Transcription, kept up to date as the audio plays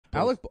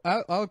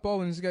Alec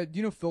Baldwin is a guy. Do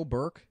you know Phil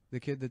Burke, the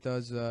kid that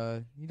does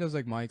he does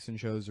like mics and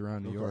shows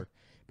around New York?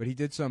 But he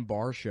did some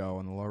bar show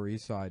on the Lower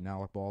East Side, and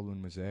Alec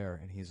Baldwin was there,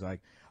 and he's like,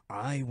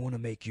 "I want to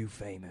make you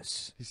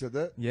famous." He said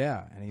that?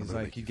 Yeah, and he's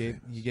like, he gave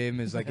him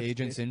his like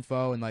agent's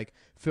info, and like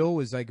Phil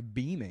was like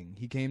beaming.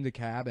 He came to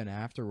cabin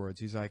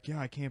afterwards. He's like, "Yeah,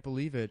 I can't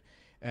believe it,"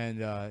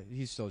 and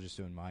he's still just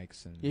doing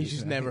mics. And he's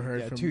just never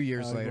heard from 2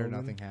 years Alec later,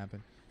 Baldwin. nothing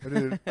happened.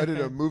 I did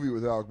a movie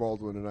with Alec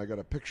Baldwin, and I got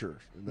a picture,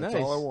 and that's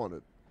all I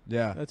wanted.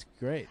 Yeah, that's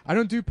great. I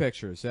don't do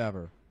pictures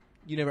ever.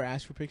 You never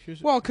ask for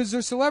pictures? Well, because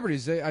they're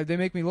celebrities. They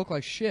make me look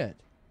like shit.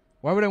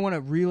 Why would I want a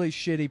really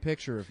shitty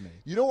picture of me?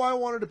 You know why I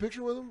wanted a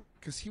picture with him?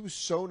 Because he was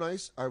so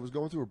nice. I was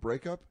going through a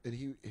breakup, and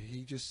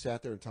he just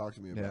sat there and talked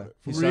to me about it.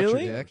 He sucked your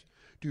dick?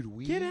 Dude,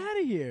 get out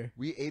of here.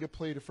 We ate a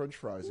plate of French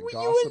fries and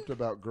gossiped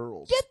about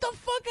girls. Get the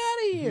fuck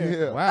out of here.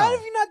 Yeah. Wow. How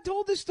have you not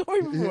told this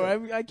story before? Yeah. I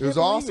can't It was believe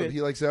awesome. it.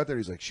 He like sat there.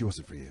 He's like, "She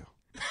wasn't for you."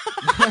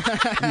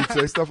 He'd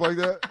say stuff like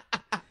that.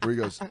 Where he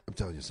goes, "I'm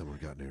telling you, someone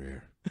got in her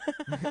ear."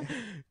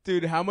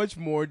 Dude, how much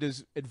more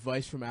does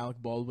advice from Alec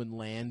Baldwin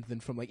land than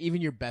from like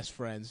even your best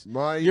friends?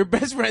 My Your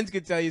best friends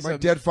could tell you my something.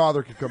 dead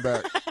father could come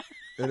back,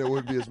 and it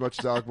wouldn't be as much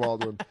as Alec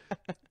Baldwin.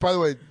 By the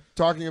way,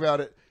 talking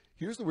about it,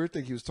 here's the weird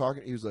thing. He was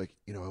talking. He was like,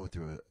 I went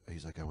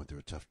through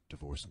a tough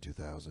divorce in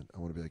 2000. I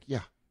want to be like,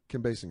 yeah,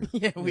 Kim Basinger.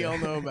 Yeah, we all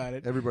know about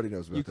it. Everybody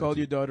knows about You that. called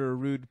your daughter a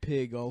rude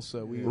pig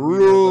also. We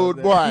rude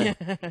know boy.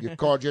 about that. You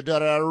called your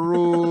daughter a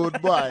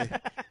rude boy.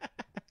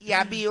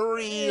 Yeah, be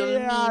real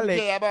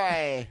mean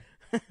boy.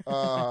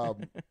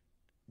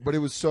 But it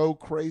was so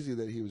crazy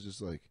that he was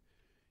just like,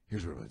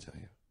 "Here's what I'm going to tell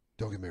you: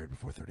 don't get married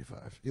before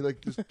 35." He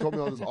like just told me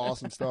all this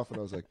awesome stuff, and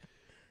I was like,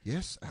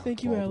 "Yes, Alec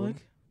Thank you, Baldwin.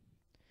 Alec."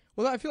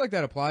 Well, I feel like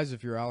that applies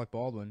if you're Alec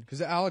Baldwin,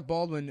 because Alec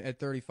Baldwin at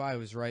 35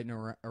 was right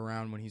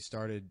around when he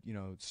started,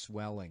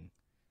 swelling.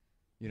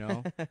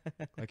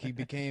 Like he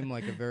became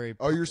like a very.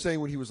 Oh, you're saying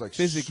when he was like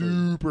Physically.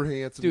 super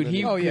handsome, Dude, and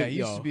then he- Oh yeah, Good, he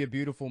used yo. to be a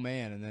beautiful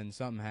man, and then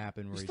something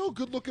happened where he's still a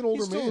good-looking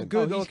older He's still man.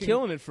 good He's looking.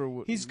 killing it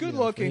for. He's good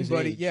for looking, his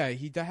but age.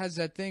 he has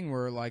that thing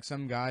where like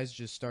some guys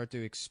just start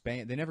to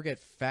expand. They never get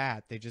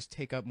fat; they just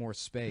take up more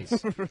space.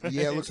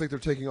 Yeah, it looks like they're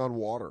taking on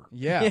water.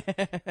 Yeah.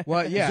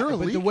 Well, yeah, Is there a but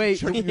leak the way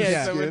choking your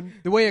yeah, skin?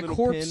 the way a Little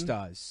corpse pin.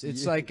 does.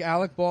 It's Yeah. like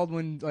Alec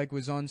Baldwin like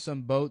was on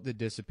some boat that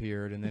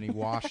disappeared, and then he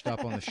washed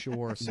up on the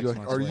shore 6 You're like,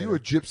 months are later. you a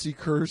gypsy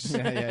curse?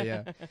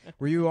 Yeah.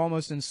 Were you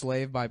almost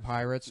enslaved by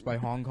pirates, by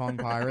Hong Kong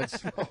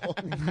pirates?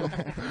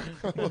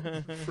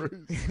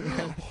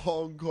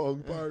 Hong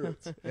Kong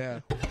pirates. Yeah.